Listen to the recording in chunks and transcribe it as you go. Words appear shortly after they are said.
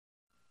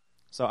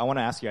So I want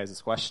to ask you guys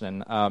this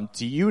question.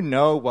 Do you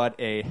know what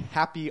a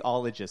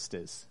happyologist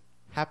is?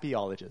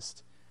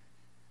 Happyologist.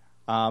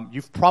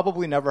 You've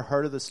probably never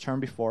heard of this term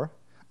before.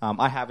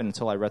 I haven't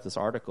until I read this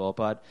article.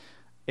 But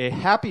a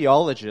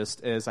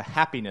happyologist is a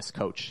happiness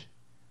coach,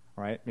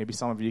 right? Maybe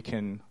some of you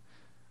can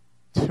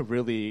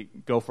really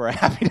go for a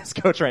happiness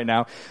coach right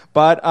now.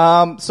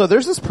 But so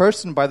there's this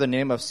person by the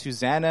name of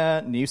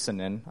Susanna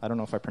Newsonen. I don't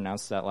know if I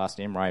pronounced that last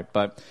name right,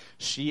 but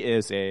she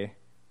is a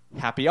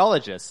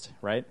happyologist,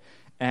 right?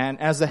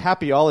 And as a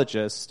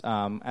happyologist,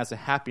 as a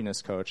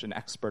happiness coach, an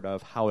expert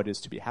of how it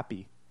is to be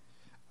happy,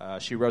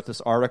 she wrote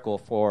this article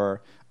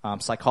for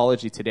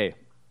Psychology Today.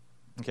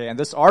 Okay, and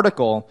this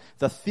article,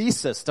 the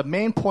thesis, the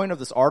main point of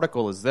this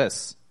article is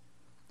this: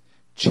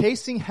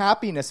 chasing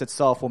happiness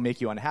itself will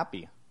make you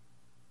unhappy.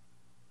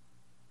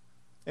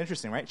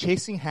 Interesting, right?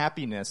 Chasing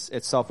happiness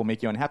itself will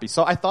make you unhappy.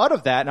 So I thought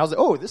of that, and I was like,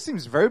 oh, this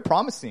seems very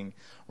promising,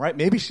 right?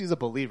 Maybe she's a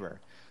believer.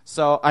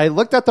 So I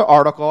looked at the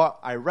article,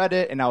 I read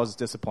it, and I was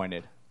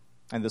disappointed.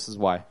 And this is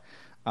why.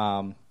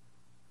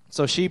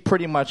 So she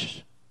pretty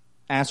much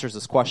answers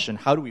this question: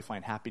 how do we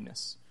find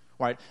happiness?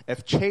 Right?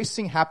 If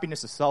chasing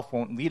happiness itself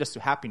won't lead us to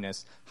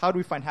happiness, how do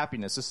we find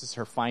happiness? This is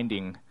her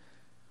finding.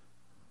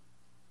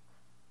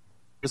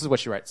 This is what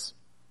she writes.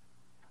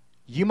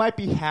 You might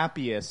be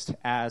happiest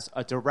as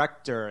a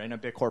director in a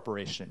big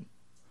corporation,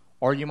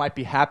 or you might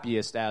be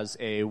happiest as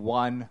a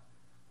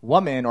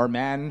one-woman or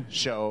man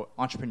show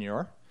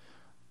entrepreneur,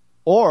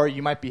 or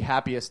you might be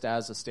happiest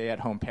as a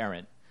stay-at-home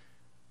parent.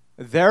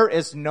 There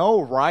is no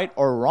right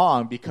or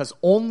wrong because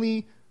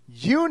only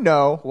you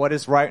know what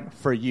is right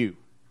for you.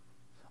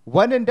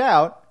 When in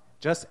doubt,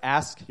 just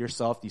ask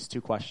yourself these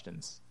two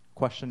questions.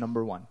 Question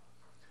number one: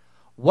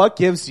 what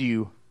gives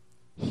you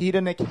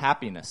hedonic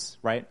happiness,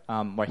 right?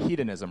 Or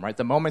hedonism, right?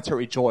 The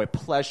momentary joy,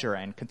 pleasure,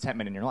 and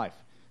contentment in your life.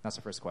 That's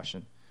the first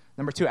question.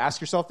 Number two, ask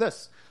yourself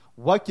this: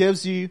 what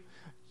gives you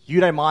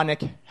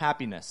eudaimonic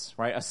happiness,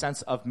 right? A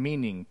sense of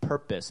meaning,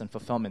 purpose, and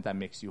fulfillment that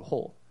makes you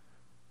whole.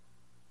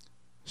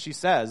 She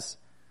says,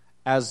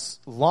 as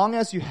long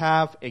as you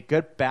have a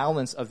good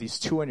balance of these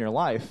two in your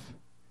life,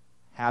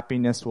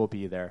 happiness will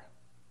be there,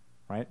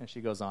 right? And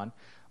she goes on.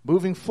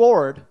 Moving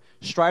forward,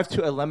 strive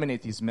to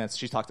eliminate these myths.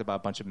 She talked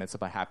about a bunch of myths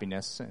about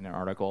happiness in an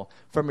article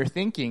from your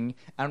thinking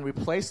and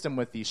replace them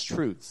with these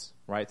truths,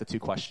 right? The two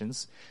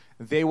questions.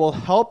 They will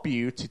help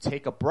you to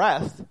take a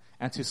breath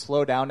and to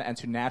slow down and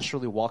to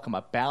naturally welcome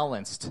a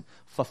balanced,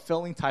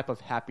 fulfilling type of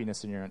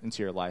happiness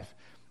into your life.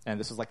 And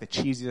this is like the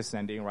cheesiest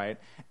ending, right?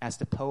 As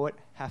the poet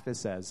Hafiz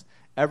says,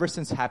 ever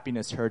since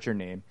happiness heard your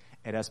name,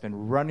 it has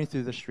been running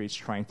through the streets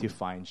trying to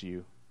find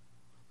you.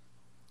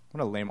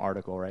 What a lame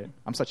article, right?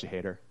 I'm such a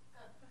hater.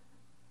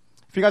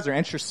 If you guys are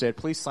interested,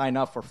 please sign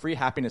up for free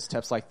happiness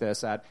tips like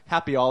this at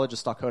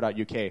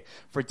happyologist.co.uk.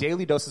 For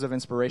daily doses of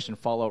inspiration,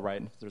 follow,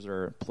 right? There's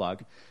her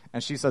plug.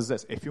 And she says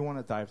this: if you want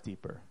to dive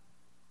deeper,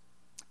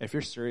 if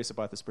you're serious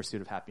about this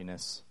pursuit of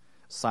happiness,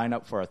 sign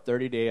up for a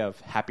 30-day of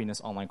happiness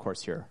online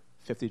course here.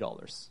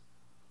 $50,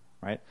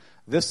 right?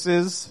 This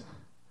is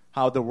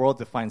how the world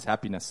defines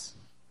happiness.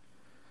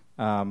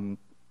 Her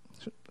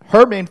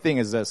main thing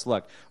is this: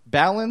 look,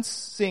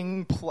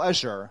 balancing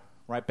pleasure,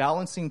 right?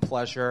 Balancing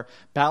pleasure,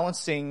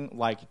 balancing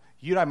like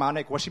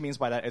eudaimonic. What she means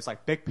by that is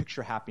like big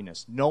picture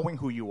happiness, knowing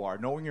who you are,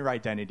 knowing your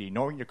identity,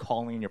 knowing your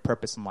calling and your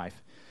purpose in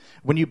life.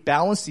 When you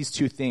balance these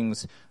two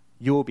things,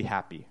 you will be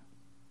happy,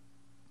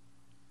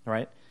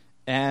 right?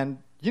 And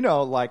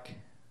like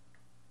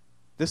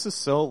this is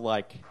so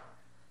like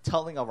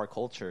telling of our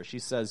culture. She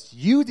says,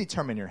 you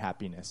determine your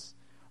happiness,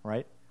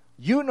 right?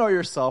 You know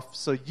yourself,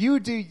 so you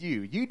do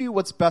you. You do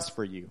what's best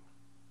for you,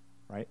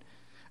 right?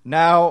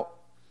 Now,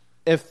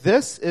 if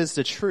this is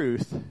the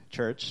truth,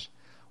 church,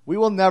 we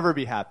will never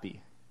be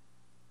happy.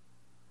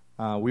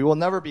 We will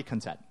never be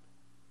content.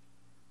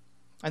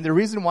 And the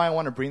reason why I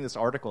want to bring this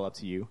article up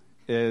to you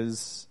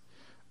is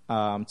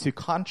to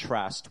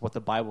contrast what the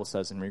Bible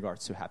says in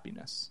regards to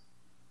happiness,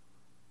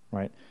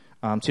 right?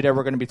 Today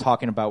we're going to be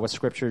talking about what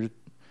Scripture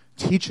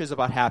teaches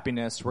about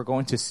happiness. We're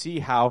going to see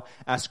how,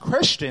 as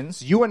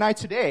Christians, you and I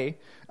today,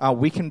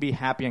 we can be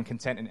happy and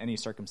content in any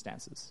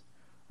circumstances,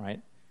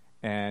 right?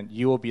 And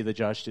you will be the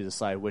judge to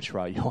decide which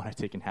route you want to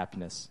take in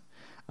happiness.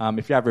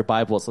 If you have your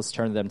Bibles, let's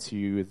turn them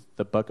to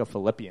the book of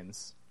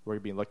Philippians. We're going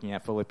to be looking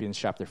at Philippians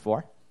chapter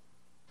 4.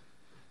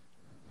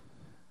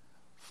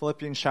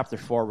 Philippians chapter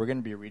 4, we're going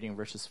to be reading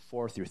verses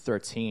 4 through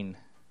 13.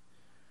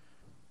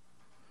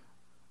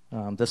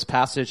 This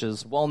passage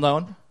is well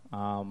known.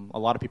 A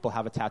lot of people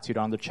have it tattooed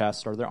on their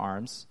chest or their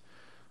arms.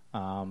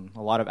 A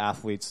lot of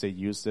athletes, they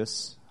use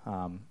this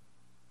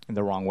in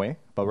the wrong way.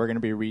 But we're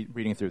going to be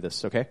reading through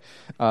this, okay?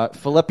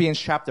 Philippians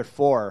chapter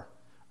 4,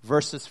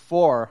 verses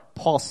 4,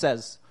 Paul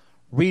says,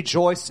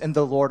 rejoice in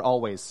the Lord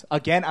always.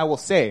 Again, I will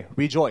say,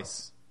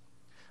 rejoice.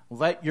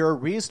 Let your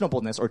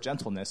reasonableness or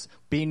gentleness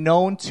be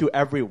known to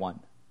everyone.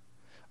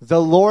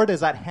 The Lord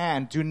is at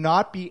hand. Do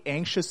not be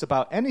anxious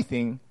about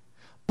anything,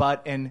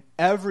 but in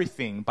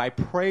everything, by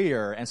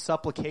prayer and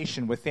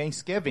supplication with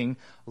thanksgiving,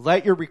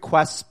 let your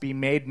requests be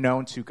made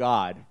known to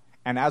God.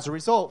 And as a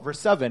result, verse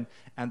 7,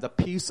 and the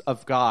peace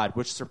of God,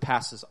 which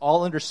surpasses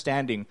all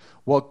understanding,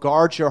 will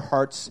guard your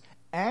hearts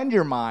and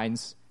your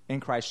minds in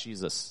Christ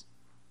Jesus.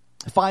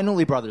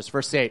 Finally, brothers,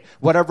 verse 8,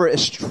 whatever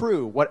is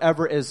true,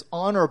 whatever is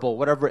honorable,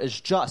 whatever is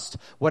just,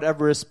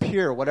 whatever is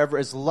pure, whatever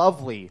is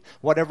lovely,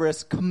 whatever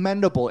is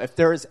commendable, if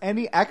there is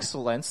any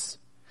excellence,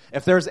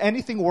 if there is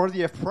anything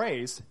worthy of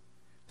praise,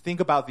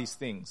 think about these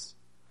things.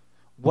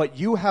 What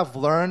you have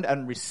learned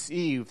and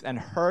received and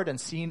heard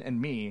and seen in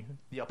me,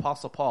 the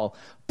Apostle Paul,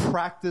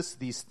 practice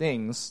these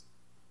things,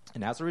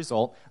 and as a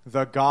result,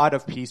 the God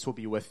of peace will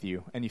be with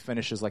you. And he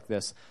finishes like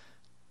this,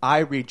 I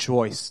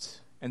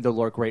rejoiced in the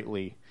Lord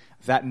greatly,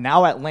 that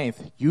now at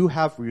length you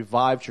have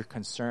revived your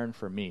concern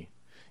for me.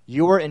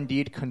 You were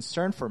indeed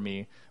concerned for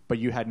me, but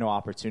you had no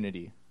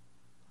opportunity.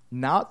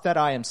 Not that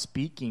I am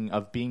speaking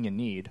of being in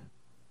need,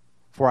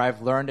 for I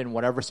have learned in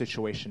whatever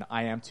situation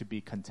I am to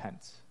be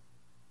content.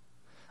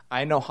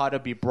 I know how to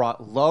be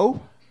brought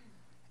low,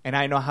 and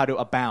I know how to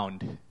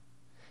abound.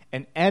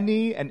 In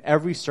any and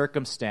every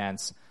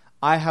circumstance,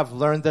 I have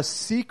learned the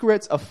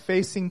secrets of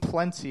facing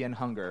plenty and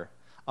hunger,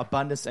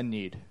 abundance and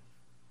need.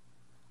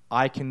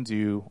 I can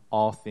do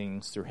all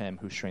things through him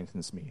who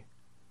strengthens me.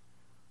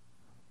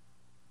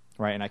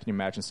 Right? And I can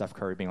imagine Steph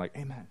Curry being like,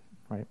 amen.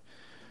 Right?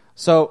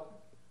 So,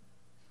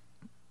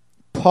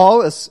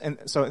 Paul is, in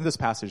this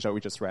passage that we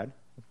just read,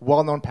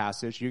 well-known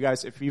passage. You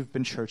guys, if you've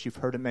been church, you've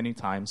heard it many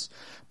times.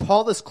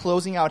 Paul is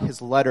closing out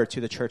his letter to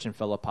the church in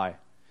Philippi.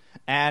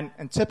 And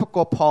in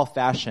typical Paul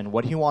fashion,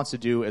 what he wants to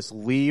do is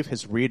leave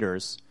his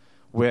readers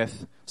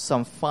with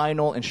some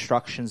final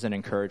instructions and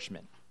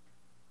encouragement.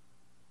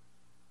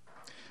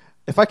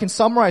 If I can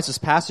summarize this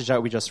passage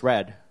that we just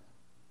read,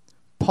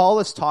 Paul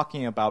is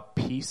talking about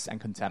peace and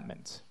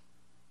contentment,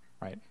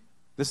 right?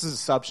 This is the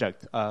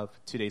subject of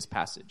today's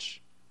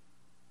passage.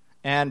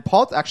 And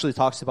Paul actually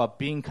talks about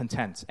being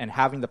content and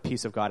having the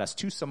peace of God as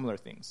two similar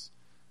things.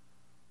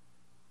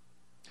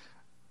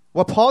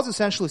 What Paul is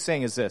essentially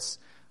saying is this: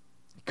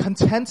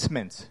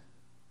 contentment,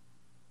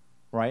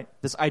 right?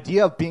 This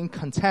idea of being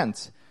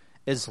content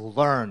is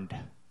learned.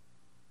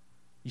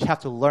 You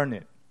have to learn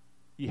it.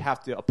 You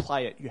have to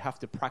apply it. You have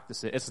to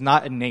practice it. It's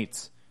not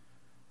innate,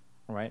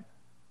 right?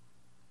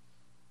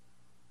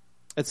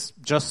 It's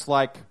just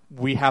like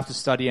we have to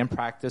study and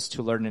practice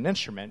to learn an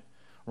instrument,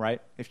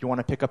 right? If you want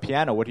to pick a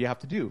piano, what do you have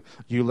to do?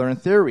 You learn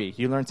theory,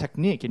 you learn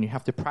technique, and you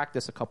have to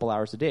practice a couple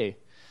hours a day.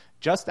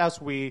 Just as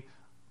we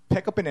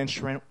pick up an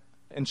instrument,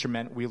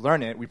 we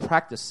learn it, we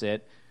practice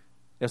it,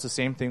 it's the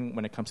same thing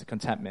when it comes to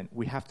contentment.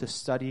 We have to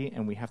study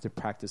and we have to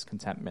practice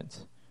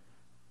contentment.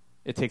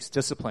 It takes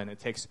discipline. It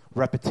takes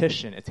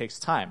repetition. It takes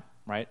time,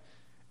 right?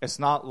 It's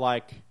not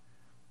like,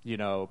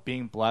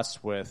 being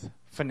blessed with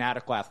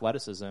fanatical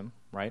athleticism,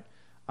 right?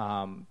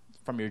 From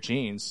your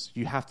genes.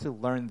 You have to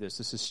learn this.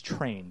 This is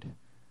trained.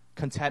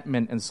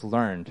 Contentment is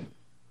learned.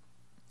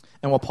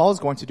 And what Paul is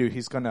going to do,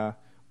 he's going to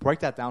break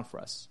that down for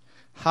us.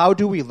 How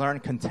do we learn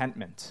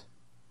contentment?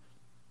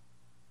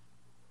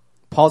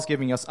 Paul's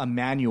giving us a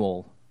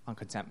manual on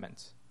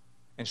contentment,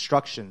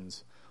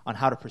 instructions on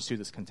how to pursue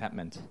this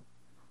contentment.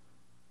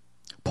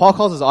 Paul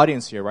calls his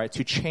audience here, right,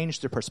 to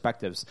change their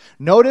perspectives.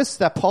 Notice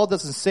that Paul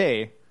doesn't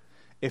say,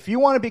 if you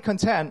want to be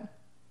content,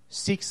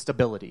 seek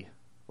stability,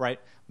 right?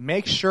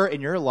 Make sure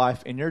in your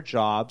life, in your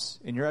jobs,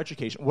 in your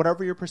education,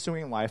 whatever you're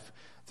pursuing in life,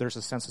 there's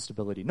a sense of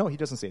stability. No, he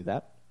doesn't say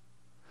that.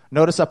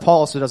 Notice that Paul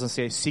also doesn't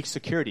say seek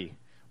security.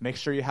 Make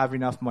sure you have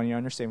enough money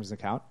on your savings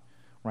account,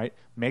 right?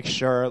 Make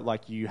sure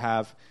you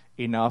have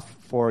enough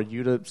for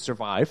you to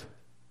survive.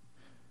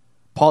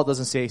 Paul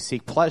doesn't say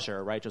seek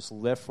pleasure, right? Just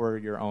live for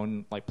your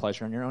own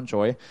pleasure and your own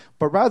joy.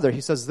 But rather, he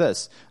says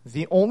this: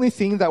 the only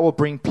thing that will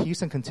bring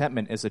peace and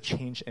contentment is a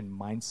change in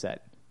mindset.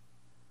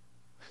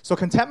 So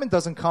contentment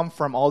doesn't come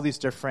from all these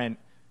different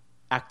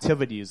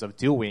activities of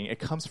doing. It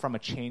comes from a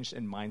change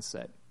in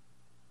mindset.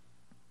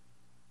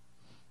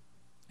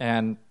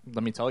 And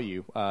let me tell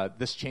you,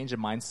 this change in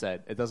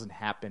mindset, it doesn't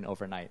happen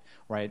overnight,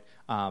 right?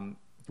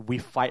 We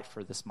fight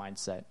for this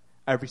mindset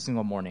every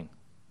single morning.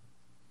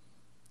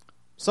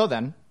 So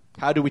then,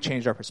 how do we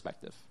change our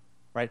perspective,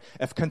 right?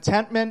 If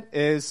contentment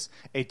is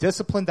a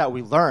discipline that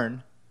we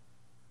learn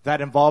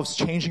that involves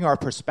changing our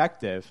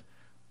perspective,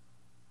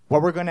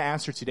 what we're going to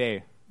answer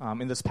today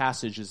in this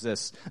passage is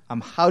this: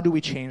 how do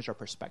we change our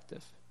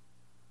perspective?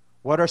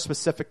 What are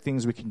specific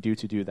things we can do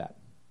to do that?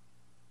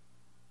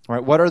 All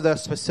right, what are the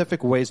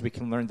specific ways we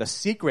can learn the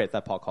secret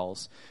that Paul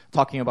calls,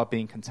 talking about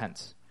being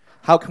content?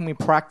 How can we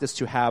practice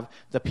to have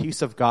the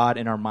peace of God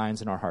in our minds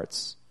and our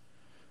hearts?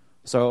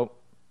 So,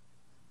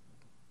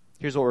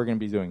 here's what we're going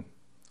to be doing.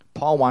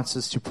 Paul wants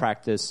us to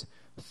practice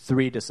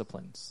 3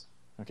 disciplines,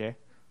 okay?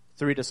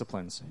 3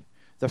 disciplines.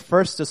 The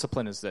first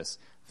discipline is this: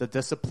 the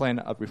discipline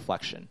of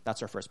reflection.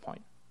 That's our first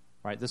point,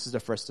 right? This is the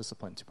first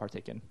discipline to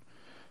partake in.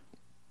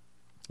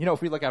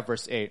 If we look at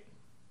verse 8,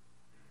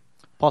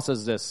 Paul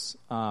says this: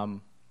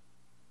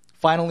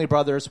 finally,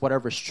 brothers,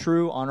 whatever is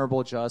true,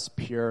 honorable, just,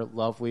 pure,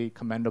 lovely,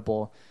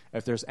 commendable,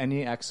 if there's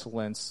any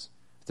excellence,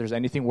 if there's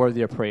anything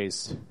worthy of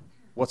praise,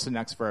 what's the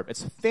next verb?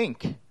 It's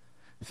think.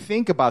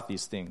 Think about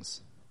these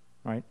things,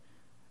 right?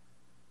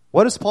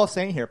 What is Paul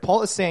saying here?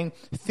 Paul is saying,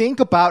 think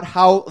about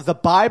how the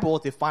Bible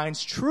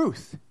defines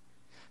truth.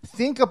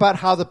 Think about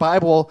how the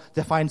Bible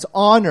defines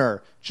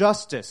honor,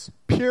 justice,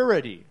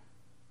 purity.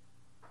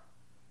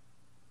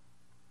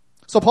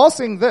 So Paul's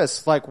saying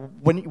this, like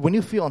when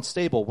you feel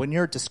unstable, when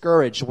you're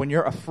discouraged, when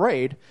you're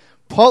afraid,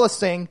 Paul is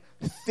saying,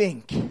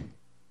 think.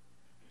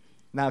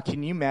 Now,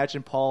 can you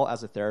imagine Paul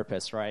as a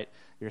therapist, right?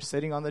 You're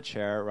sitting on the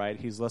chair, right?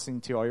 He's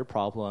listening to all your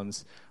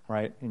problems,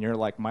 right? And you're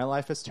like, my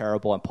life is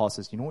terrible. And Paul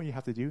says, you know what you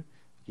have to do?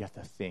 You have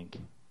to think,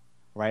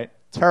 right?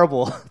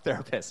 Terrible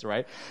therapist,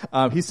 right?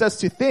 He says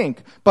to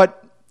think,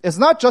 but it's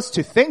not just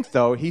to think,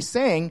 though. He's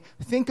saying,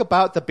 think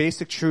about the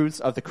basic truths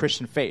of the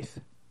Christian faith.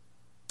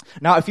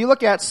 Now, if you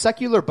look at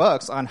secular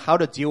books on how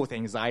to deal with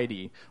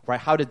anxiety, right,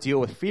 how to deal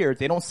with fear,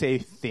 they don't say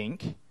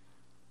think.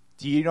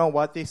 Do you know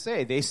what they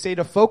say? They say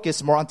to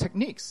focus more on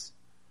techniques.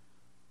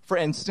 For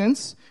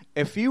instance,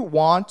 if you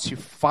want to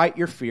fight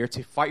your fear,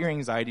 to fight your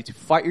anxiety, to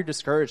fight your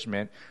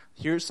discouragement,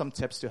 here's some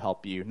tips to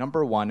help you.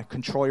 Number one,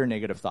 control your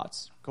negative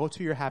thoughts. Go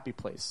to your happy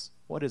place.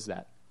 What is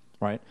that,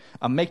 right?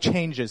 Make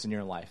changes in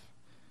your life.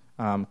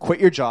 Quit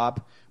your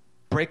job.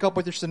 Break up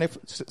with your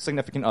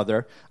significant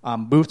other,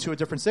 move to a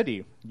different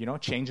city,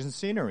 change in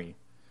scenery.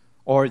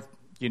 Or,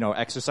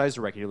 exercise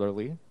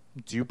regularly,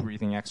 do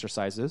breathing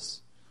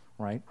exercises,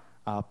 right?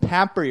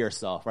 Pamper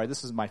yourself, right?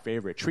 This is my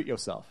favorite. Treat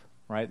yourself,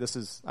 right?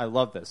 I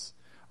love this,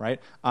 right?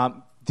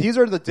 These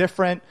are the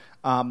different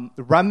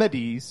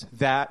remedies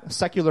that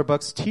secular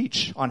books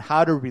teach on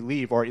how to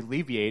relieve or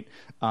alleviate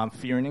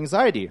fear and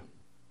anxiety.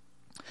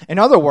 In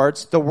other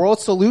words, the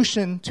world's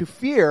solution to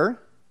fear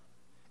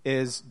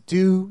is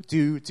do.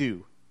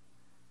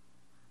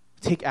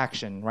 Take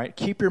action, right?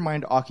 Keep your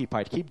mind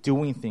occupied. Keep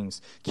doing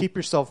things. Keep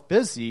yourself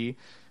busy.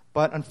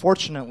 But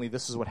unfortunately,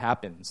 this is what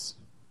happens.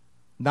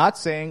 Not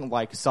saying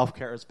like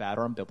self-care is bad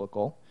or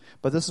unbiblical,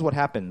 but this is what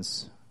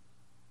happens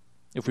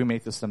if we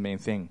make this the main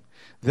thing.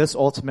 This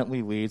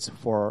ultimately leads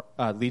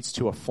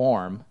to a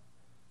form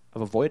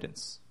of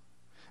avoidance.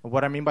 And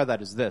what I mean by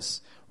that is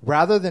this.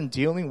 Rather than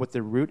dealing with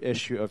the root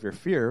issue of your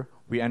fear,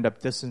 we end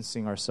up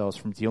distancing ourselves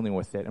from dealing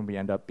with it, and we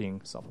end up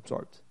being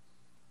self-absorbed.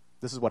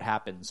 This is what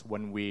happens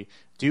when we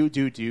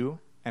do,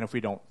 and if we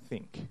don't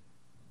think.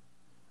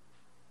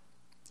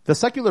 The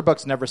secular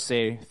books never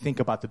say, think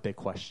about the big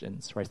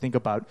questions, right? Think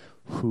about,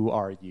 who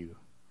are you?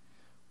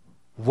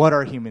 What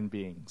are human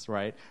beings,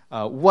 right?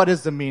 What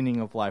is the meaning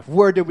of life?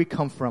 Where did we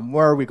come from?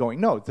 Where are we going?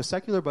 No, the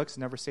secular books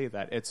never say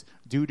that. It's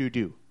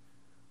do.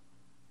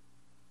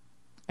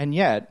 And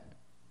yet,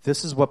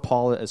 this is what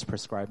Paul is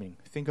prescribing.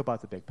 Think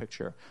about the big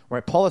picture,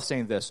 right? Paul is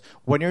saying this.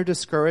 When you're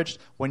discouraged,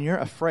 when you're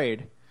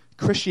afraid,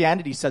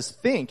 Christianity says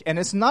think, and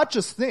it's not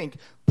just think.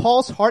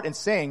 Paul's heart in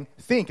saying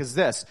think is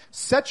this.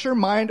 Set your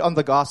mind on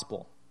the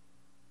gospel.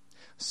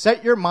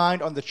 Set your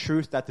mind on the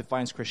truth that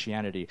defines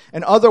Christianity.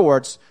 In other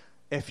words,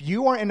 if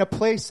you are in a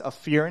place of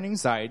fear and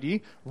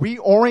anxiety,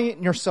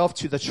 reorient yourself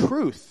to the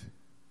truth.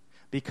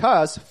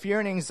 Because fear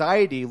and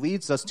anxiety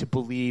leads us to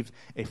believe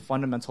a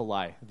fundamental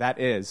lie. That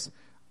is,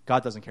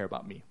 God doesn't care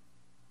about me.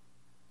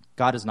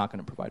 God is not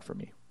going to provide for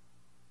me.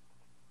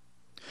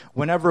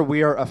 Whenever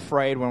we are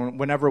afraid,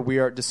 whenever we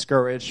are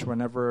discouraged,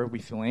 whenever we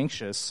feel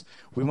anxious,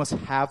 we must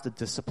have the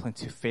discipline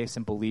to face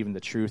and believe in the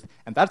truth.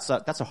 And that's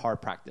a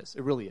hard practice.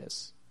 It really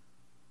is.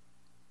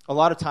 A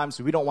lot of times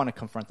we don't want to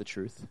confront the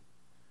truth.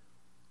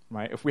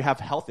 Right? If we have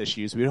health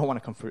issues, we don't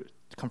want to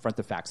confront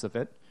the facts of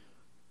it.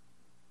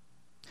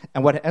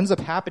 And what ends up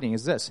happening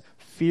is this.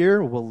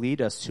 Fear will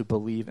lead us to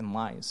believe in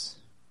lies.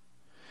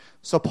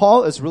 So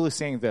Paul is really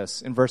saying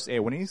this in verse 8.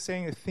 When he's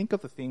saying, think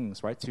of the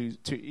things, right?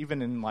 To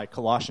even in like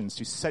Colossians,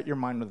 to set your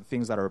mind on the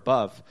things that are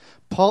above.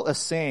 Paul is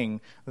saying,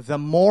 the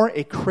more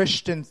a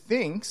Christian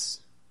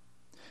thinks,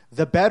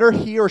 the better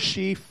he or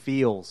she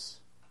feels.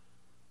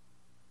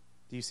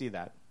 Do you see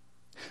that?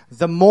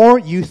 The more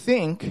you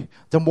think,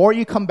 the more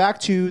you come back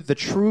to the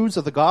truths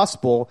of the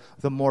gospel,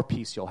 the more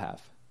peace you'll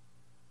have.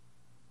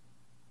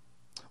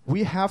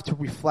 We have to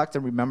reflect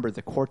and remember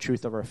the core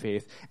truth of our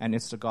faith, and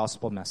it's the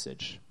gospel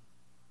message.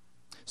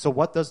 So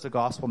what does the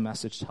gospel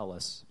message tell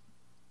us?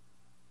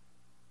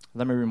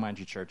 Let me remind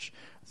you, church.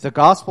 The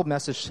gospel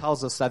message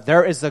tells us that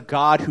there is a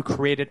God who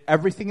created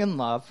everything in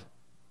love,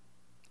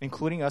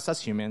 including us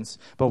as humans,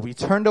 but we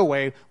turned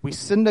away, we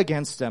sinned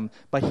against him,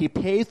 but he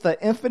paid the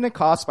infinite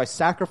cost by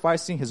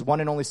sacrificing his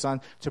one and only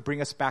son to bring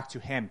us back to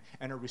him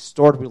and a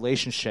restored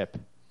relationship.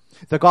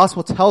 The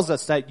gospel tells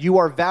us that you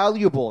are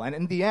valuable, and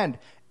in the end,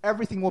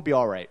 everything will be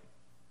all right.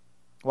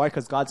 Why?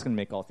 Because God's going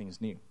to make all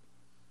things new.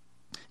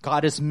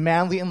 God is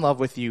madly in love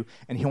with you,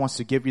 and he wants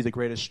to give you the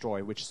greatest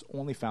joy, which is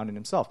only found in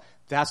himself.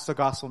 That's the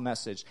gospel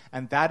message,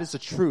 and that is the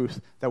truth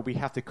that we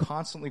have to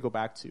constantly go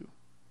back to.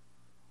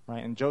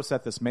 Right? And Joe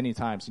said this many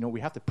times.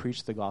 We have to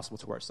preach the gospel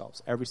to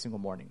ourselves every single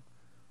morning.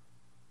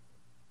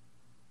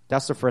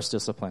 That's the first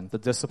discipline, the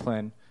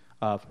discipline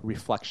of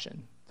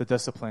reflection, the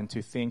discipline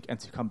to think and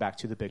to come back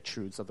to the big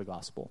truths of the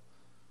gospel.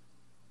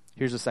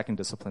 Here's the second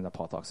discipline that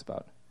Paul talks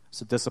about. It's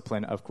the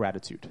discipline of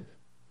gratitude.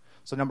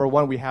 So number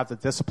one, we have the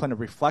discipline of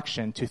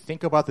reflection to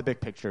think about the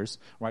big pictures,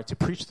 right? To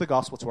preach the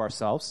gospel to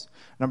ourselves.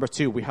 Number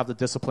two, we have the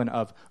discipline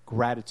of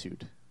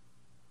gratitude.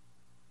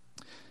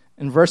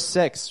 In verse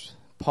 6,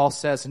 Paul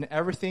says, in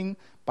everything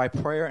by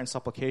prayer and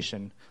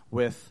supplication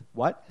with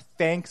what?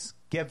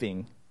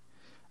 Thanksgiving,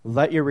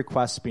 let your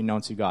requests be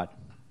known to God.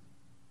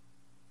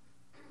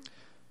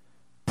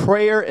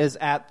 Prayer is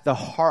at the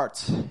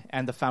heart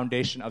and the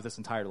foundation of this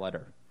entire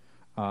letter.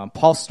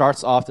 Paul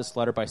starts off this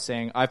letter by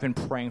saying, I've been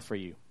praying for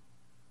you.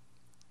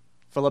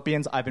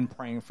 Philippians, I've been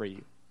praying for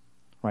you.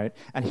 Right?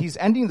 And he's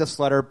ending this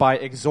letter by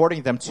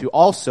exhorting them to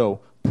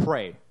also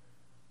pray.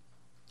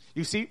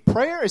 You see,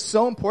 prayer is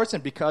so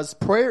important because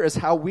prayer is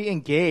how we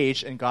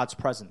engage in God's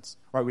presence.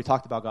 Right? We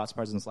talked about God's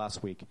presence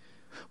last week.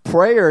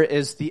 Prayer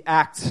is the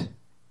act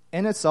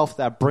in itself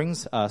that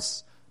brings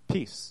us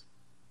peace.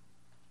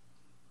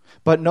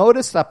 But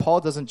notice that Paul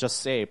doesn't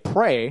just say,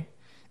 pray,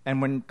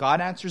 and when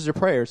God answers your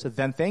prayers,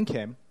 then thank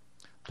him.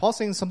 Paul's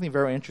saying something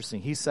very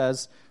interesting. He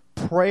says,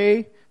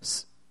 pray,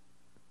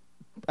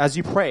 as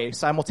you pray,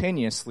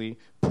 simultaneously,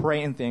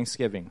 pray in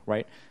thanksgiving,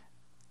 right?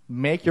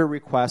 Make your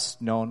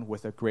requests known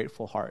with a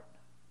grateful heart,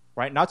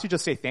 right? Not to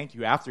just say thank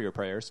you after your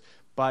prayers,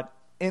 but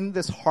in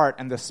this heart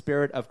and the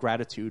spirit of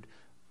gratitude,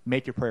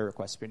 make your prayer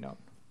requests be known.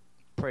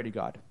 Pray to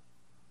God.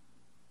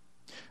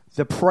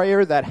 The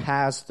prayer that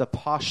has the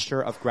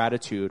posture of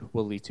gratitude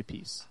will lead to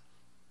peace,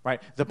 right?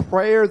 The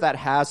prayer that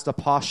has the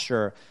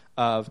posture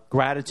of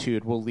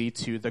gratitude will lead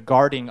to the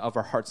guarding of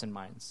our hearts and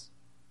minds.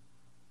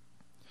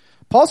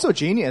 Paul's so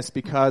genius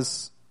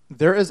because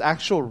there is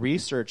actual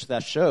research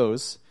that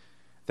shows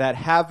that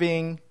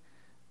having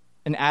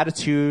an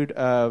attitude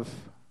of,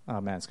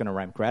 oh man, it's going to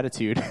rhyme,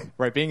 gratitude,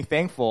 right? Being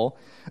thankful,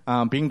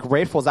 being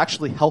grateful is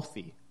actually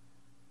healthy.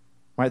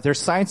 Right? There's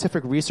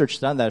scientific research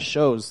done that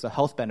shows the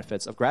health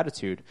benefits of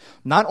gratitude.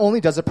 Not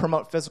only does it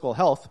promote physical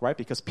health, right?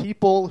 Because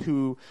people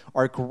who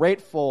are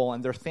grateful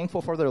and they're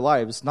thankful for their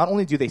lives, not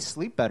only do they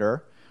sleep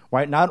better,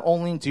 right? Not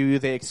only do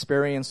they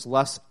experience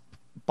less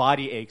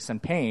body aches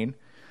and pain,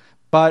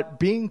 but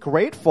being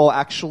grateful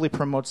actually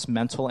promotes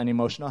mental and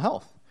emotional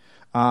health.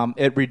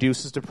 It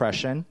reduces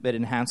depression. It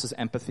enhances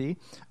empathy.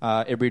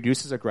 It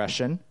reduces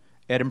aggression.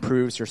 It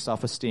improves your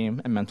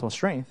self-esteem and mental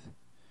strength.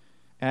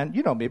 And,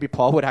 maybe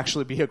Paul would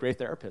actually be a great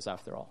therapist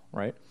after all,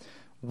 right?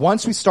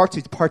 Once we start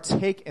to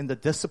partake in the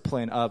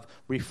discipline of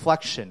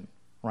reflection,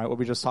 right, what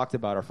we just talked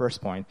about, our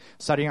first point,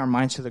 setting our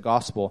minds to the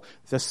gospel,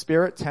 the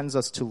Spirit tends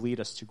us to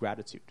lead us to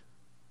gratitude.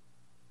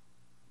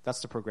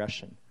 That's the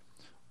progression.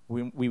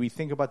 We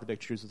think about the big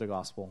truths of the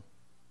gospel.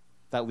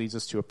 That leads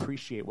us to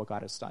appreciate what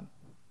God has done.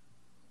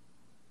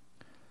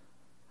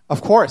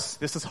 Of course,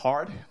 this is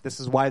hard. This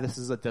is why this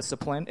is a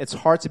discipline. It's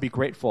hard to be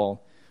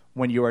grateful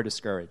when you are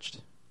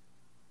discouraged.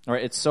 All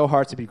right, it's so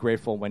hard to be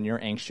grateful when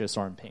you're anxious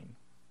or in pain.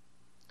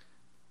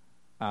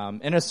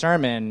 In a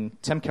sermon,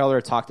 Tim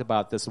Keller talked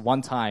about this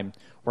one time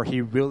where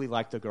he really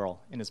liked a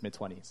girl in his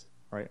mid-20s,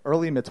 right?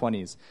 Early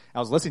mid-20s. I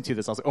was listening to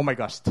this. I was like, oh my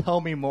gosh,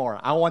 tell me more.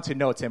 I want to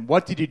know, Tim.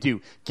 What did you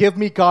do? Give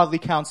me godly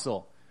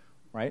counsel,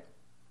 right?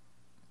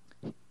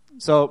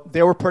 So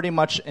they were pretty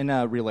much in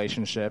a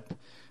relationship.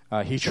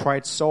 He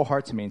tried so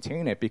hard to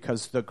maintain it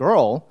because the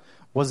girl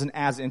wasn't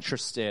as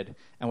interested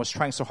and was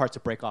trying so hard to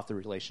break off the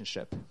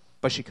relationship,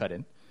 but she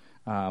couldn't.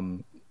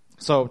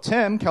 So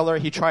Tim Keller,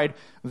 he tried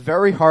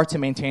very hard to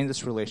maintain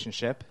this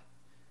relationship.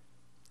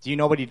 Do you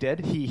know what he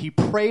did? He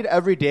prayed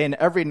every day and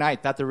every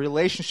night that the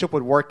relationship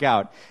would work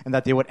out and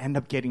that they would end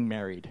up getting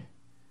married.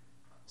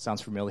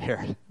 Sounds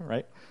familiar,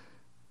 right?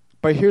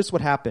 But here's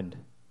what happened.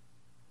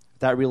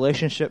 That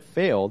relationship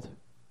failed,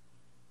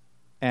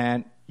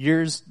 and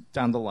years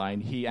down the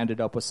line, he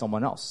ended up with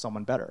someone else,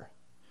 someone better.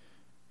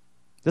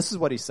 This is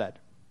what he said.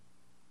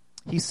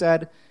 He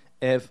said,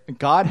 if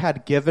God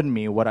had given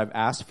me what I've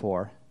asked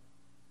for,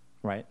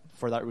 right,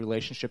 for that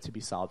relationship to be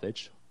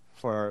salvaged,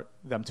 for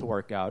them to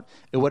work out,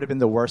 it would have been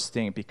the worst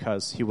thing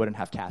because he wouldn't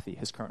have Kathy,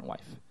 his current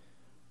wife,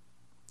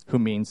 who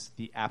means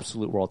the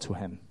absolute world to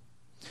him.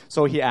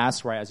 So he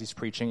asked, right, as he's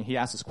preaching, he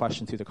asked this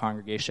question to the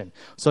congregation.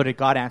 So did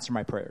God answer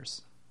my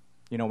prayers?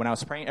 When I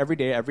was praying every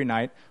day, every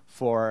night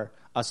for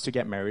us to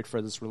get married, for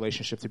this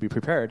relationship to be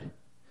prepared.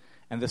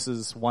 And this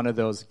is one of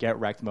those get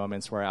wrecked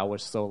moments where I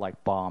was so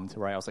bombed,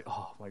 right? I was like,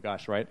 oh my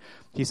gosh, right?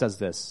 He says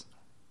this,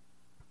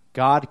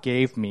 God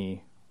gave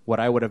me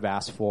what I would have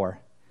asked for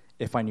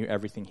if I knew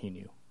everything he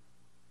knew.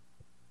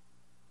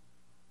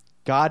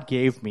 God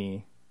gave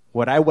me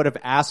what I would have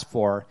asked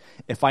for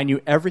if I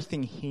knew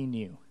everything he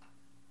knew.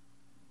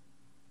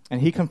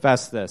 And he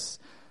confessed this,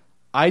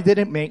 I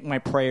didn't make my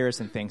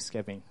prayers in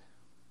thanksgiving.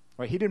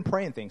 Right? He didn't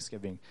pray in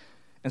thanksgiving.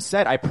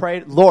 Instead, I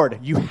prayed, Lord,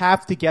 you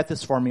have to get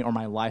this for me or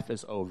my life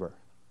is over.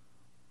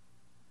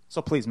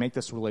 So please make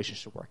this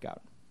relationship work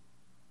out.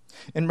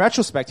 In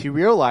retrospect, he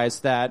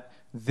realized that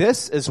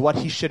this is what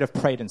he should have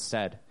prayed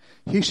instead.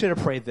 He should have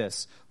prayed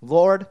this,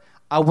 Lord,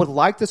 I would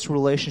like this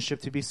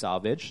relationship to be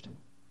salvaged,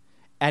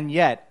 and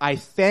yet I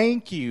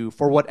thank you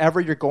for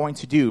whatever you're going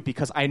to do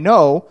because I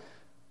know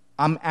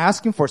I'm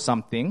asking for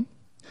something,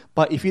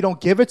 But if you don't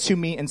give it to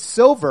me in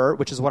silver,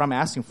 which is what I'm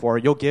asking for,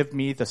 you'll give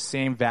me the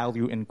same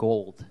value in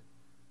gold.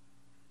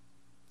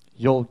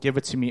 You'll give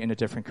it to me in a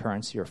different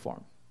currency or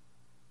form.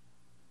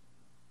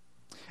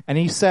 And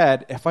he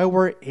said, if I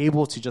were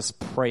able to just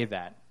pray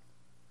that,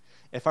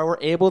 if I were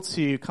able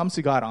to come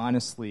to God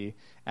honestly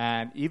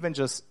and even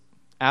just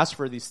ask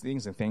for these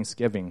things in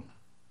thanksgiving,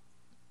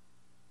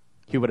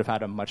 he would have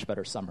had a much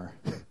better summer,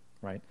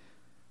 right?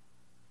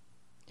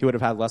 He would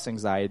have had less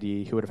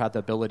anxiety. He would have had the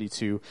ability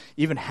to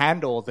even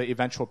handle the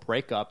eventual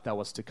breakup that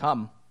was to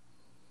come.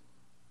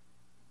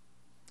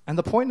 And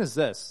the point is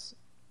this: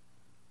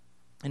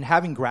 in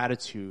having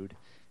gratitude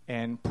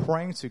and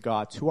praying to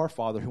God, to our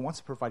Father who wants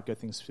to provide good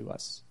things to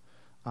us,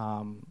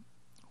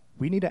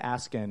 we need to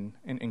ask in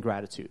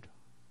gratitude.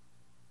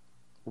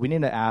 We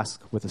need to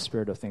ask with a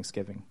spirit of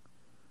thanksgiving.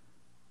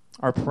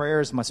 Our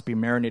prayers must be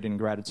marinated in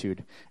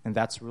gratitude, and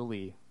that's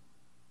really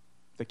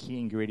the key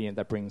ingredient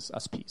that brings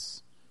us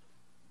peace.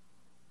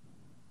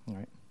 All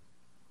right.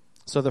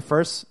 So the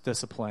first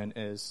discipline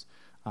is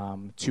a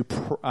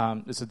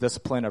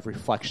discipline of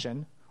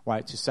reflection,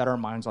 right? To set our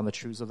minds on the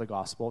truths of the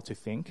gospel, to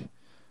think.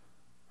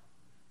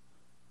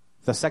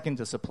 The second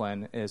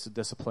discipline is a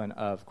discipline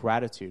of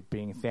gratitude,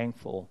 being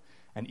thankful,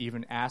 and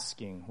even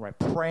asking, right?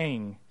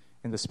 Praying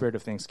in the spirit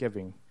of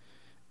thanksgiving.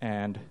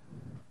 And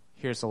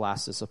here's the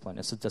last discipline.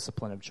 It's a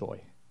discipline of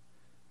joy.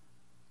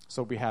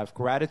 So we have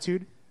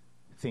gratitude,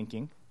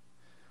 thinking.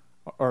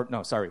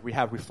 We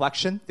have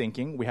reflection,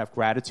 thinking. We have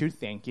gratitude,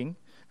 thinking.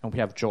 And we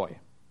have joy.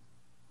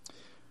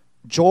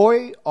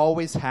 Joy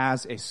always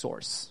has a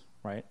source,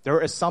 right? There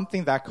is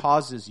something that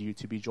causes you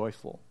to be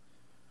joyful.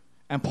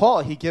 And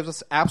Paul, he gives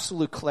us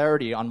absolute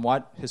clarity on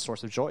what his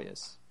source of joy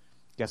is.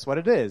 Guess what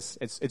it is?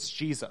 It's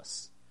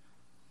Jesus.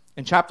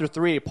 In chapter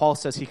 3, Paul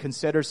says he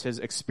considers his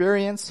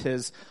experience,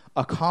 his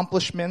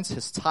accomplishments,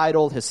 his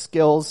title, his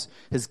skills,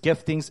 his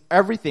giftings,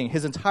 everything,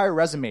 his entire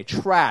resume,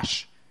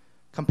 trash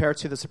compared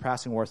to the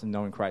surpassing worth of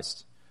knowing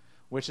Christ.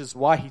 Which is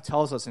why he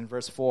tells us in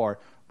verse 4,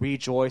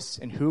 rejoice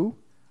in who?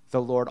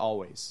 The Lord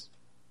always.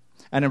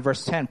 And in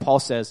verse 10, Paul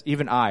says,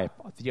 even I,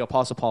 the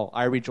Apostle Paul,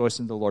 I rejoice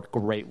in the Lord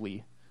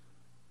greatly.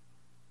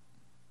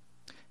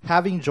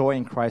 Having joy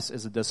in Christ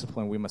is a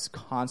discipline we must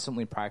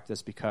constantly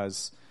practice,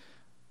 because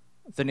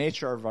the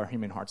nature of our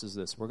human hearts is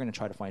this: we're going to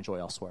try to find joy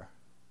elsewhere,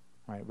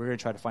 right? We're going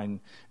to try to find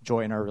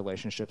joy in our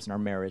relationships, in our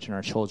marriage, in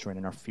our children,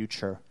 in our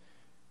future,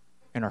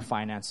 in our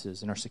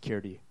finances, in our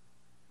security.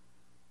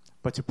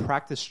 But to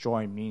practice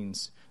joy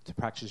means to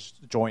practice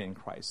joy in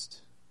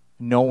Christ,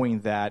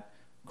 knowing that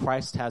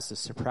Christ has the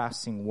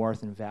surpassing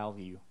worth and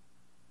value.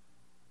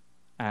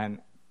 And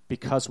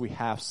because we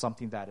have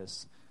something that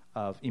is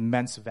of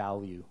immense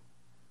value,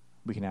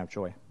 we can have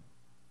joy.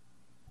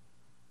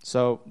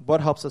 So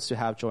what helps us to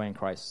have joy in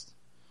Christ?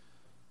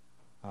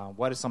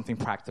 What is something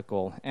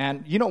practical?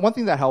 And one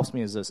thing that helps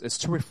me is this: is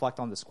to reflect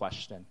on this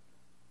question.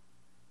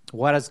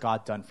 What has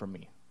God done for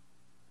me?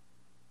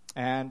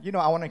 And,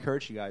 I want to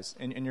encourage you guys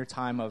in your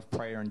time of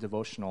prayer and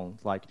devotional,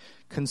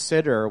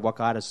 consider what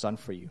God has done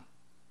for you,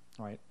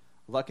 right?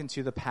 Look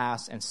into the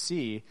past and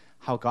see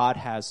how God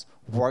has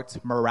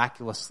worked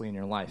miraculously in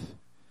your life.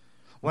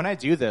 When I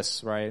do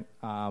this, right,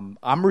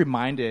 I'm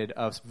reminded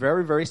of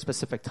very, very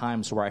specific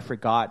times where I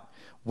forgot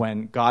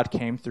when God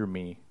came through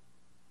me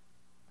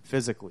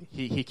physically.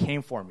 He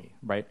came for me,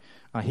 right?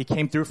 He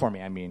came through for me,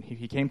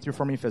 He came through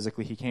for me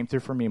physically. He came through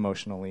for me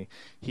emotionally.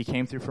 He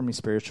came through for me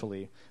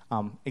spiritually.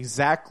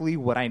 Exactly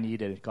what I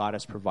needed, God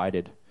has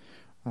provided.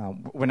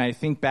 When I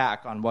think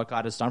back on what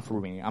God has done for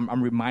me,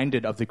 I'm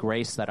reminded of the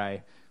grace that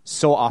I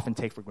so often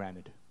take for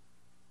granted.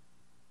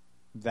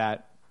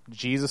 That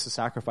Jesus'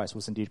 sacrifice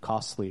was indeed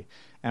costly,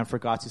 and for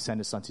God to send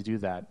his son to do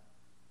that,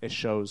 it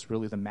shows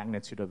really the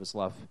magnitude of his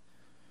love.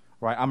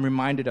 Right? I'm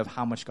reminded of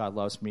how much God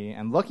loves me,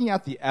 and looking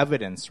at the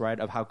evidence, right,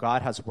 of how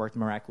God has worked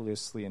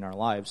miraculously in our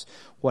lives,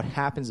 what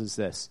happens is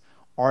this: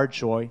 our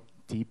joy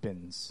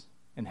deepens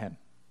in him.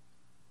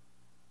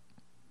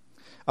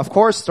 Of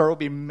course, there will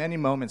be many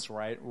moments,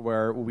 right,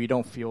 where we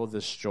don't feel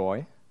this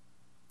joy.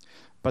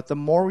 But the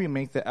more we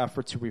make the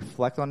effort to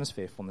reflect on his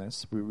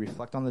faithfulness, we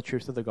reflect on the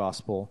truth of the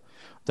gospel,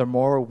 the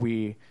more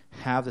we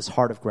have this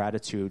heart of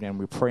gratitude and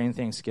we pray in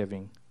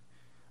thanksgiving,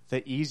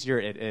 the easier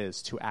it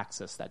is to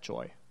access that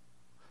joy.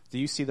 Do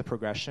you see the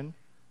progression?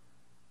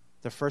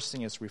 The first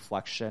thing is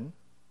reflection,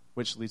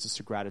 which leads us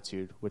to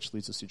gratitude, which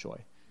leads us to joy.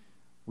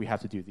 We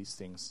have to do these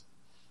things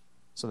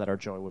so that our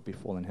joy would be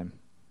full in him.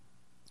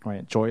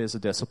 Right? Joy is a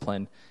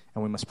discipline,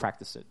 and we must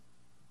practice it.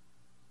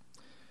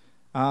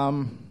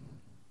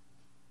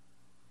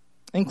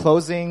 In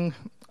closing,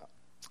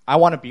 I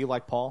want to be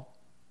like Paul.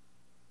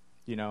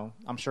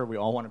 I'm sure we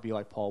all want to be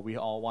like Paul. We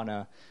all want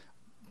to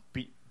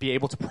be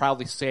able to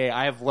proudly say,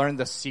 I have learned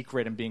the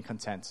secret in being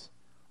content,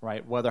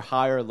 right? Whether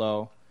high or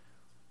low,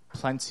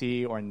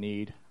 plenty or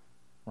need,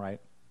 right?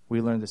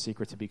 We learned the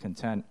secret to be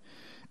content.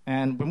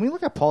 And when we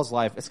look at Paul's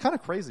life, it's kind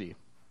of crazy.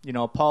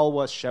 Paul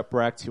was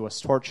shipwrecked, he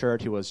was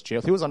tortured, he was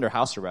jailed, he was under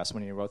house arrest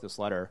when he wrote this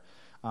letter.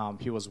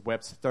 He was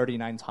whipped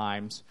 39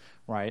 times,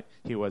 right?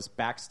 He was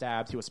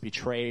backstabbed, he was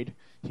betrayed,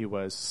 he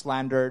was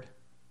slandered.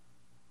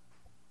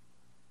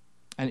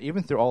 And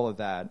even through all of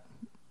that,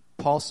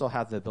 Paul still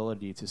had the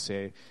ability to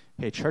say,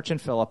 hey, church in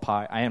Philippi,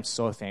 I am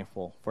so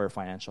thankful for your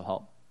financial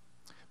help.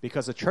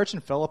 Because the church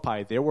in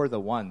Philippi, they were the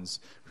ones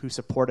who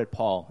supported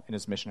Paul in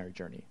his missionary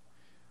journey.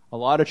 A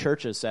lot of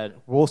churches said,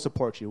 we'll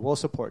support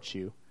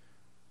you,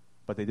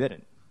 but they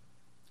didn't.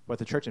 But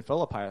the church in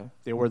Philippi,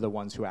 they were the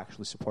ones who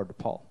actually supported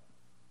Paul.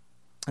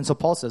 And so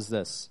Paul says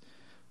this,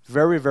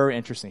 very, very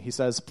interesting. He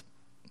says,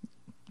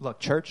 look,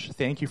 church,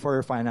 thank you for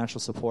your financial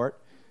support,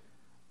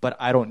 but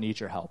I don't need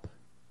your help.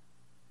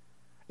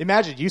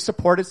 Imagine you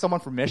supported someone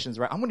for missions,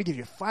 right? I'm going to give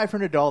you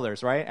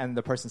 $500, right? And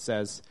the person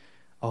says,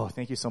 oh,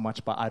 thank you so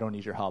much, but I don't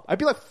need your help. I'd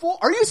be like,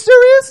 are you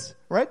serious?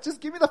 Right?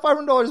 Just give me the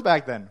 $500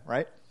 back then,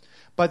 right?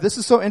 But this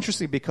is so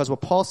interesting because what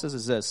Paul says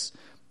is this,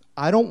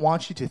 I don't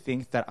want you to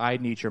think that I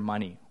need your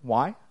money.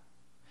 Why?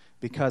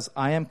 Because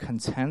I am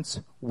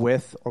content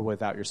with or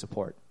without your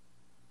support.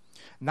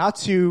 Not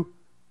to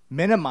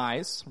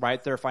minimize,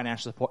 right, their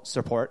financial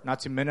support, not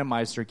to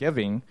minimize their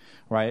giving,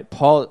 right?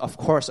 Paul, of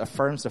course,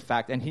 affirms the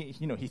fact, and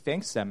he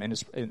thanks them in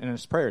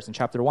his prayers in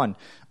chapter 1.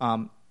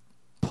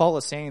 Paul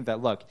is saying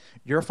that, look,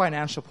 your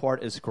financial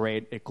support is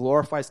great. It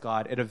glorifies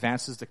God. It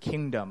advances the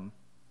kingdom.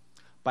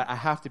 But I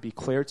have to be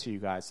clear to you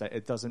guys that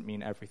it doesn't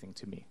mean everything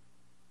to me.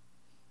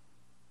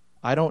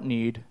 I don't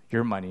need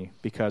your money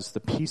because the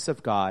peace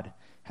of God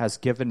has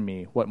given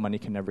me what money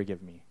can never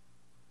give me.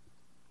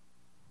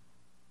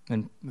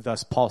 And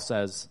thus Paul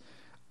says,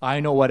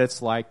 I know what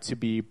it's like to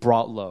be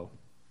brought low.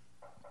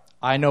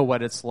 I know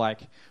what it's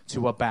like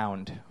to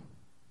abound.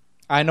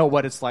 I know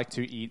what it's like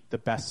to eat the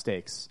best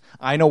steaks.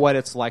 I know what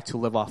it's like to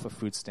live off of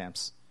food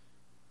stamps.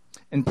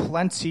 In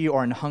plenty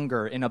or in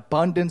hunger, in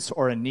abundance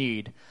or in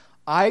need,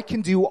 I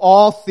can do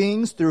all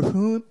things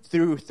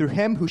through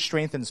him who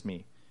strengthens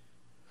me.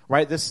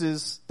 Right? This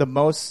is the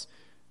most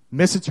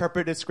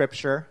misinterpreted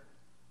scripture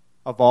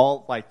of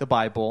all, like the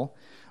Bible.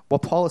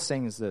 What Paul is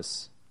saying is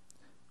this.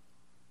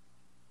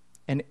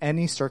 In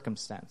any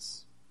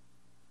circumstance,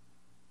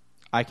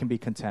 I can be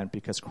content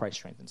because Christ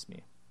strengthens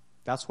me.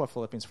 That's what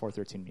Philippians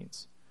 4:13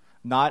 means.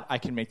 Not I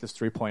can make this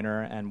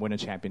three-pointer and win a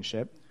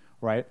championship,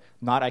 right?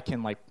 Not I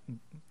can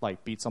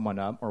like beat someone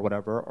up or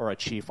whatever or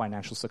achieve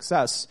financial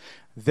success.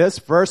 This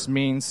verse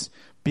means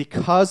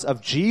because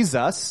of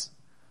Jesus,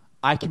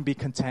 I can be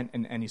content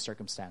in any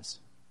circumstance.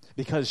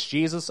 Because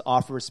Jesus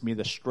offers me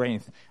the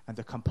strength and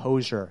the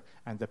composure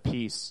and the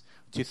peace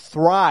to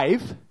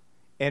thrive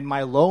in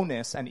my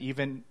lowness and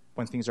even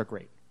when things are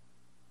great.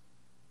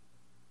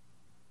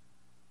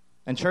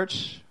 And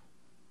church,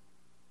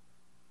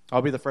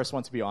 I'll be the first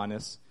one to be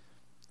honest.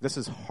 This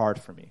is hard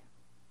for me.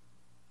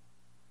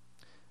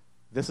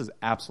 This is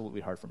absolutely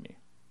hard for me,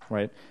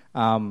 right?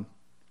 And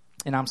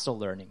I'm still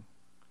learning.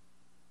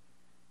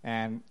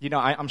 And,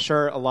 I'm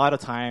sure a lot of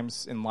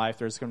times in life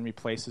there's going to be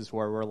places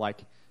where we're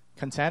like,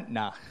 content?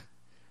 Nah.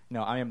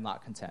 No, I am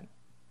not content,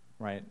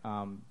 right?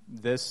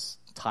 This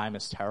time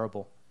is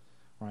terrible,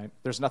 right?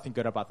 There's nothing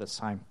good about this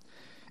time.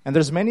 And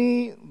there's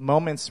many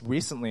moments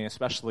recently,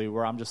 especially,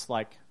 where I'm just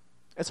like,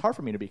 it's hard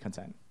for me to be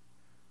content,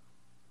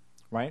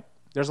 right?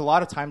 There's a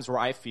lot of times where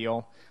I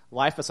feel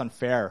life is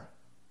unfair.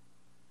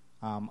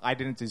 I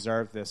didn't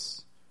deserve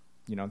this,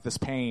 this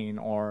pain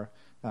or,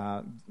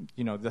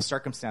 the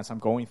circumstance I'm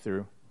going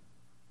through.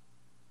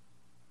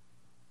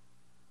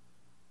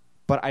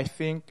 But I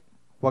think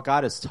what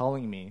God is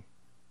telling me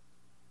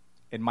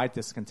in my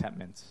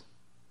discontentment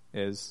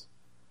is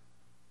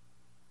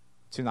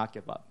to not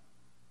give up.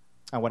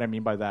 And what I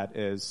mean by that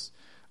is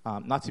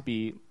not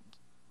to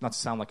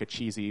sound like a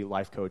cheesy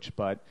life coach,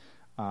 but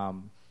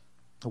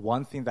the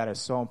one thing that is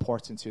so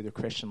important to the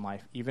Christian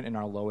life, even in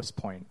our lowest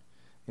point,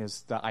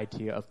 is the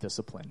idea of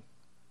discipline.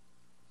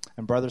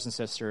 And brothers and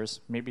sisters,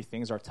 maybe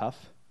things are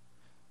tough.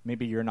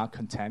 Maybe you're not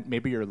content.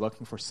 Maybe you're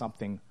looking for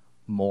something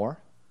more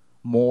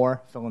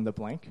fill in the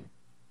blank.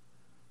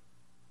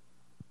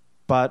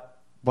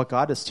 But what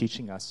God is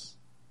teaching us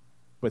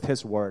with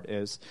his word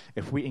is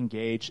if we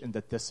engage in the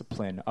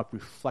discipline of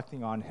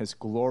reflecting on his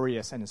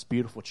glorious and his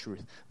beautiful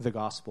truth, the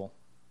gospel,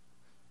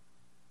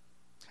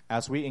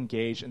 as we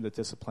engage in the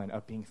discipline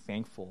of being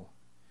thankful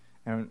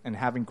and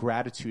having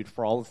gratitude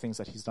for all the things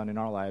that he's done in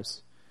our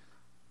lives,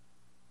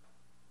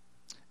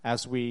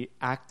 as we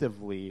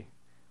actively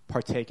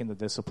partake in the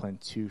discipline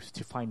to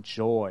find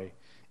joy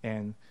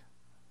in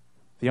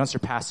the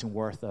unsurpassing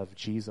worth of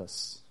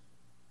Jesus,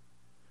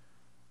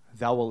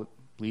 that will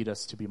lead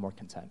us to be more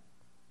content.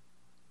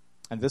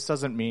 And this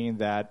doesn't mean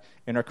that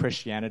in our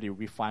Christianity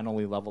we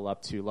finally level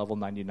up to level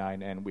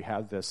 99 and we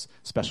have this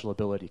special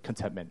ability,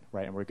 contentment,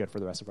 right? And we're good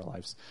for the rest of our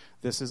lives.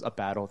 This is a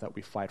battle that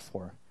we fight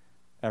for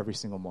every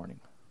single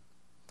morning.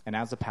 And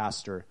as a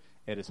pastor,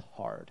 it is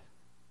hard.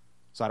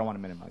 So I don't want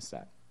to minimize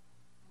that.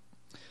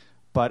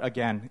 But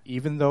again,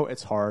 even though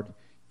it's hard,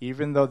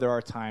 even though there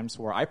are times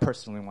where I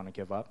personally want to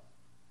give up,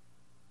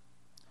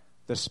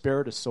 the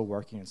Spirit is still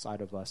working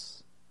inside of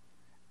us.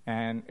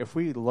 And if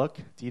we look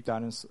deep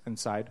down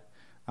inside,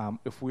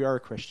 If we are a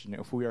Christian,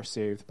 if we are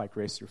saved by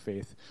grace through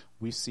faith,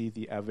 we see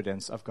the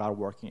evidence of God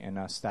working in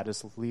us that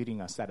is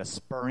leading us, that is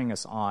spurring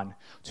us on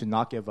to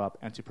not give up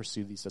and to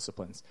pursue these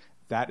disciplines.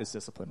 That is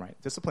discipline, right?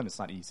 Discipline is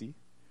not easy.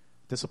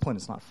 Discipline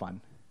is not fun.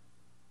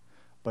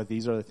 But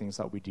these are the things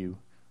that we do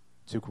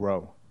to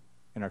grow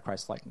in our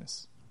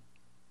Christ-likeness.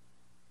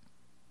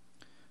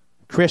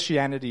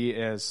 Christianity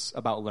is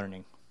about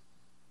learning.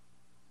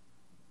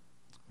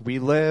 We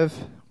live,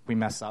 we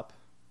mess up,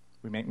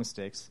 we make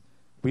mistakes,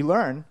 we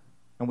learn,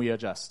 and we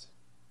adjust.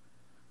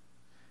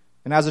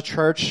 And as a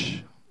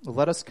church,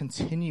 let us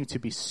continue to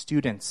be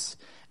students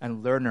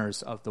and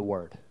learners of the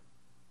Word.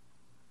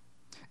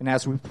 And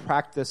as we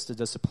practice the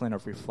discipline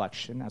of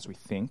reflection, as we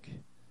think,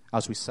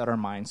 as we set our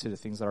minds to the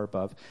things that are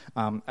above,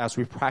 as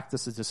we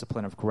practice the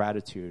discipline of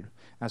gratitude,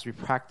 as we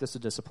practice the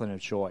discipline of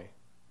joy,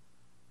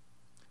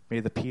 may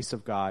the peace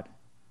of God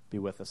be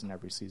with us in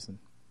every season.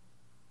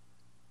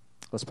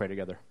 Let's pray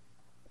together.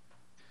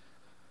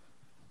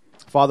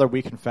 Father,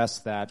 we confess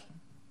that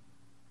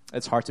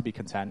it's hard to be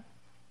content.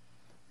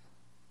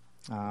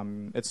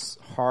 It's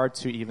hard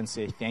to even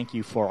say thank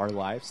you for our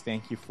lives.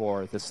 Thank you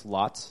for this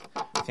lot.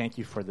 Thank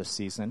you for this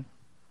season.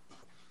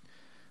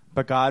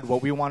 But God,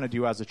 what we want to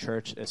do as a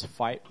church is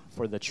fight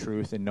for the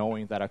truth and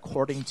knowing that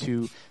according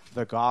to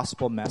the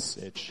gospel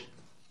message,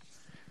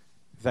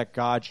 that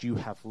God, you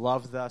have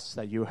loved us,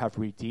 that you have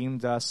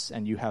redeemed us,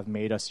 and you have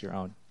made us your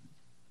own.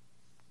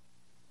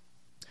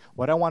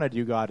 What I want to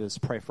do, God, is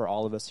pray for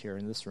all of us here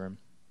in this room.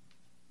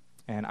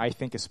 And I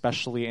think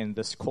especially in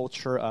this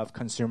culture of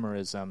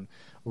consumerism,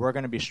 we're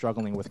going to be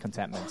struggling with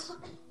contentment.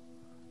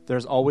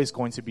 There's always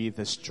going to be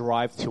this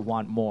drive to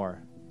want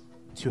more,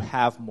 to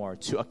have more,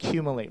 to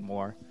accumulate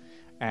more,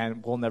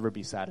 and we'll never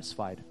be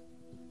satisfied.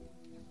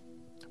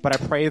 But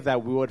I pray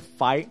that we would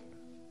fight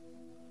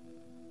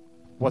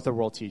what the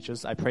world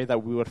teaches. I pray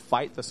that we would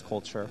fight this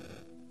culture.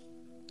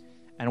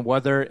 And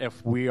whether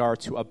if we are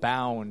to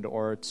abound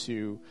or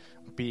to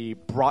be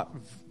brought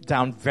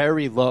down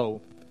very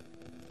low,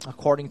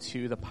 according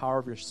to the power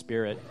of your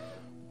Spirit,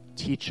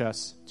 teach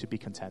us to be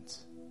content.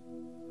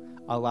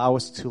 Allow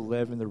us to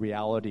live in the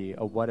reality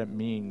of what it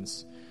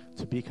means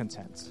to be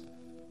content,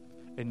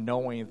 in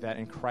knowing that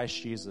in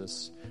Christ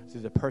Jesus,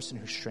 through the person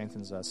who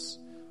strengthens us,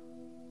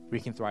 we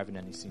can thrive in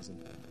any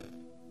season.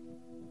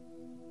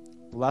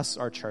 Bless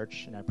our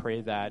church, and I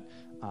pray that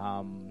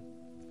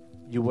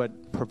you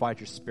would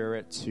provide your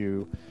Spirit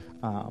to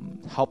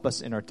help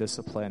us in our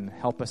discipline,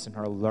 help us in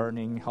our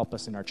learning, help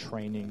us in our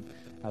training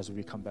as we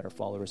become better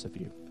followers of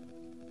you.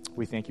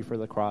 We thank you for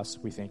the cross.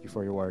 We thank you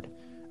for your word.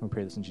 And we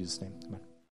pray this in Jesus' name. Amen.